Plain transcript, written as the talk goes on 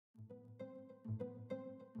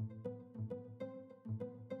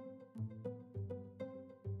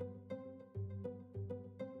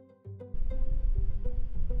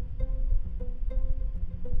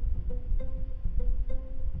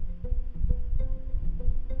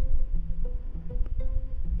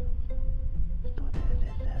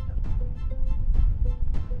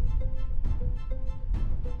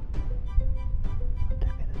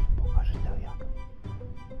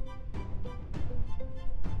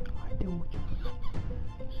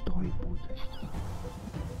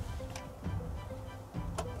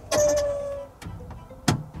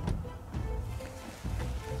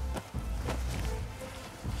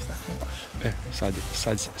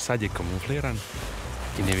Sad je kamufliran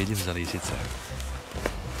i nevidljiv za lisice.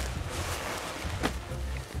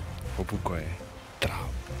 Opukao je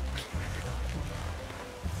travu.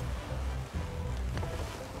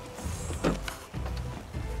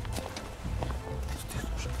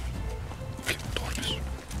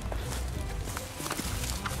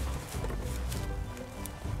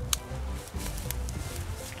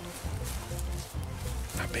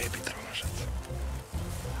 Na bebi tromašac.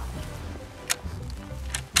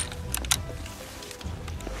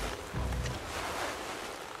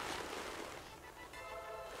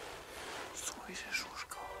 Suviše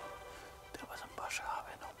šuškao. Treba sam baš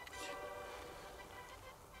rave namući.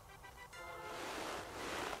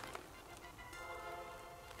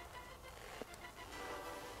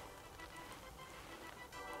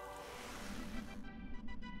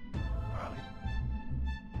 Ali,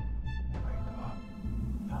 nema ih dva.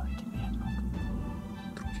 Ja vidim jednog.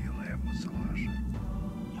 Drugi je levo zalaže.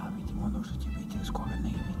 Ja vidim ono što će biti skoro na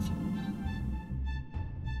ivici.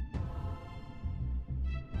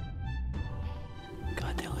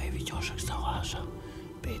 Kada je levi ćošak zalaža,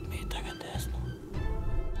 5 metara desno.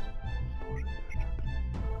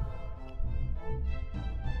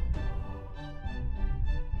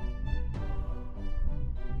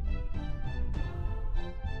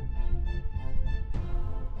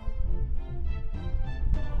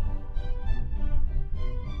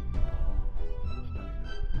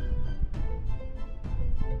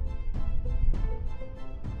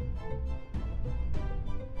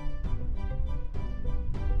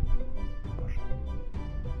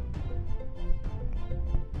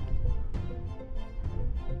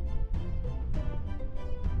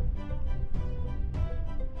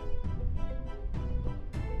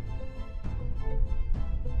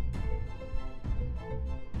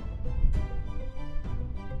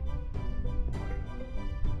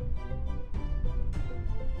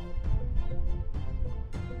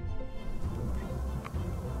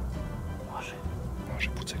 Može,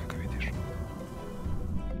 pucaj kako vidiš.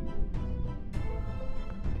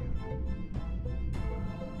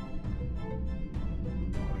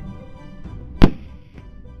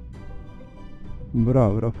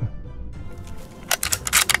 Bravo, grofe.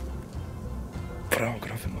 Bravo,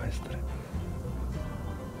 grofe majstore.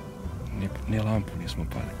 Ni lampu nismo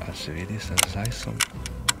pali, a se vidi sa zajsom.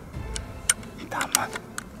 Taman.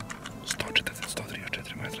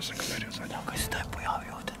 134 metra sam ga merio zadnje. Kako se taj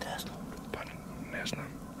pojavio ovdje desno? Pa ne znam.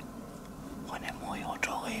 On je moj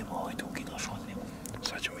očo levo, ovaj tu ukidaš od njegu.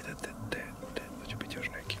 Sad ćemo vidjeti da će biti još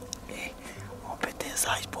neki. Opet je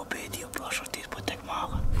zajs pobedio, prošao ti ispod tek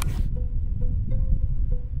mala.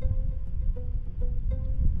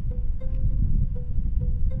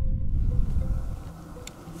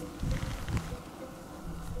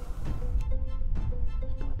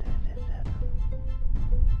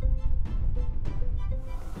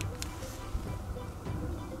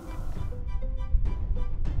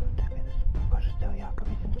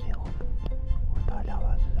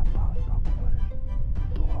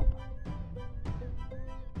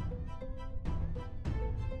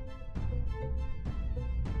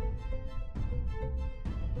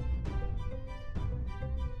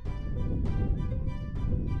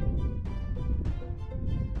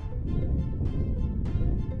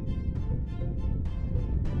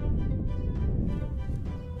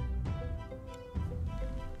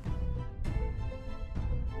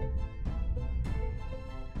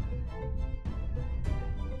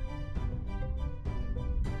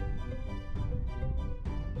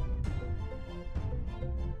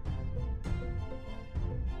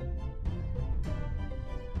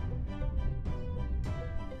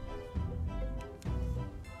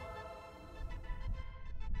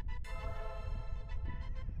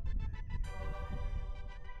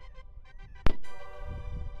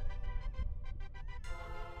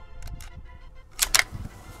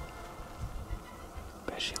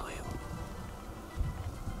 Beži levo.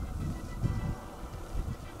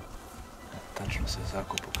 Tačno se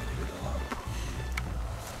zakupu kad je vidio lampu.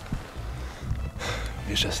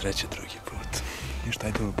 Više sreće drugi put. Ništa,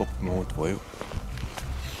 ajde mi popimo ovu tvoju.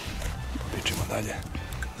 Popičimo dalje.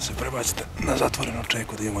 Da se prebacite na zatvorenu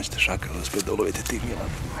čeku da moćete šakala da uspijete da ulovite tih milan.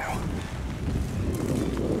 Evo.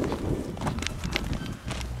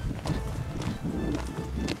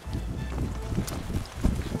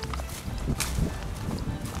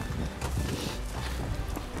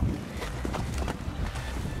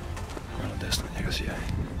 Desno njega sijaj.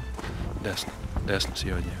 Desno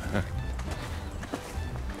sijaj od njega.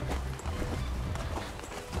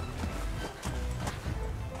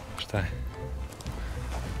 Šta je?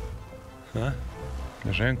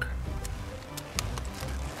 Ženka?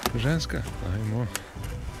 Ženska, ajmo.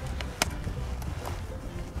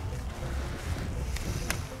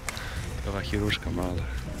 Ova hiruška mala.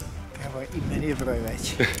 Evo i meni je broj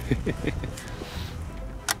veći.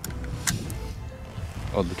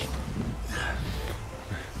 Odlično.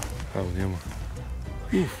 Evo idemo.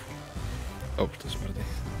 Op, što smrdi.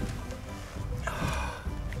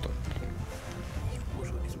 Top.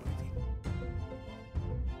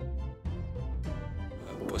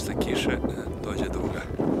 Posle kiše dođe druga.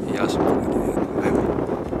 Ja sam pogodio jednu. Evo,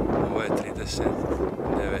 ovo je 39,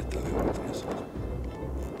 ovo je 38.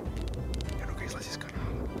 Jedno ga izlazi iz kanala.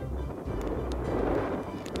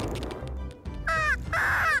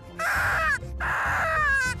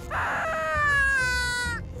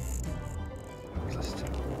 Izlazite.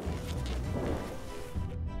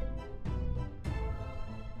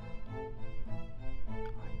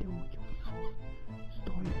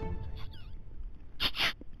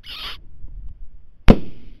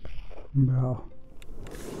 Bravo.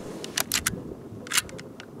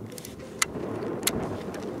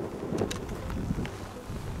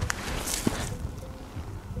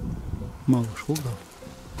 Malo šugao.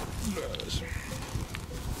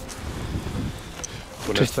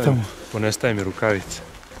 Čestitamo. Ponestaje mi rukavice.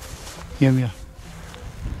 Imam ja.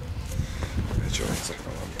 Neću ovaj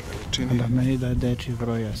crkva vam veličini. Da meni da je dečji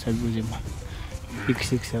broj, ja sebi uzima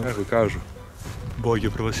XXL. Kako kažu, Bog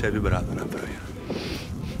je prvo sebi bradu napravio.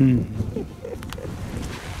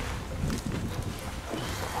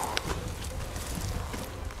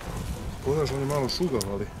 Poznaš, on je malo šugav,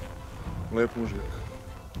 ali lep mužijak.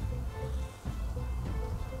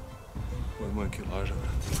 Ovo je moja kilaža,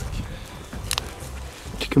 brate.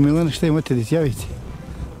 Čekaj, Milana, šta imate da izjaviti?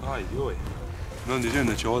 Aj, joj. Znam da izvijem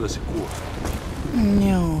da će ovo da se kuva.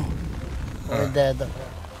 Njo. Ovo je deda.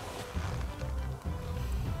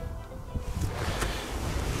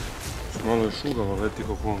 Malo je šugava, leti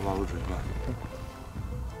kako on glavuđe gleda.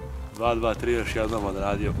 2, 2, 3 još jednom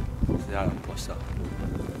odradio sjajan posao.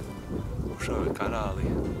 Ušao je kanal i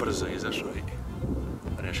brzo izašao i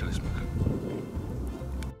rešili smo ga.